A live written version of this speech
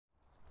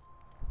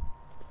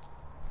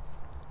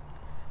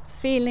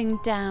feeling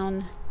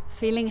down,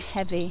 feeling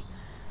heavy.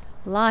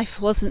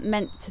 Life wasn't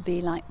meant to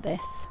be like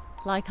this,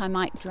 like I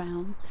might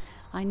drown.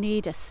 I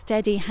need a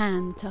steady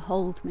hand to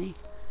hold me,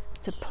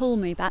 to pull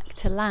me back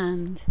to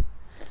land.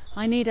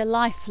 I need a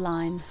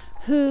lifeline.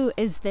 Who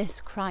is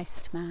this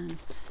Christ man?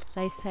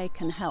 They say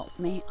can help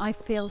me. I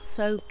feel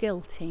so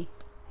guilty.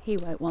 He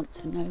won't want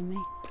to know me.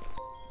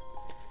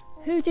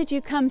 Who did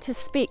you come to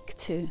speak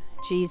to,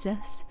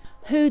 Jesus?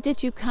 Who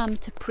did you come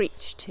to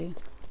preach to?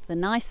 The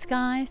nice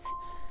guys?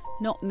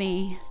 Not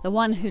me, the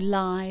one who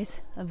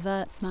lies,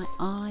 averts my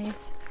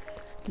eyes.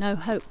 No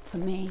hope for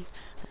me.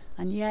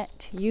 And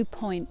yet you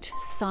point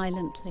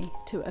silently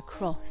to a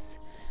cross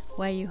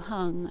where you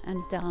hung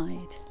and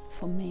died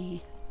for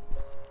me.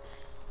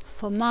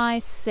 For my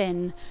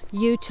sin,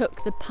 you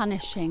took the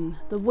punishing,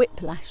 the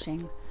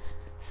whiplashing,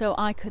 so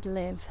I could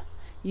live.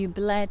 You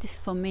bled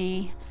for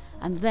me,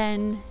 and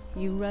then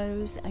you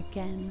rose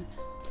again.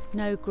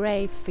 No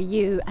grave for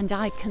you, and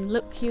I can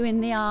look you in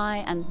the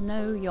eye and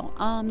know your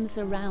arms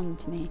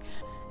around me,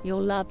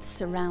 your love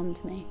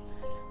surround me,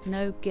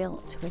 no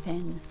guilt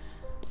within.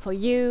 For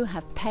you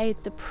have paid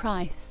the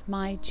price,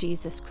 my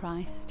Jesus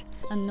Christ,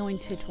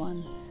 anointed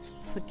one,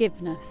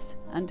 forgiveness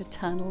and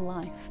eternal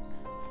life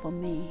for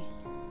me.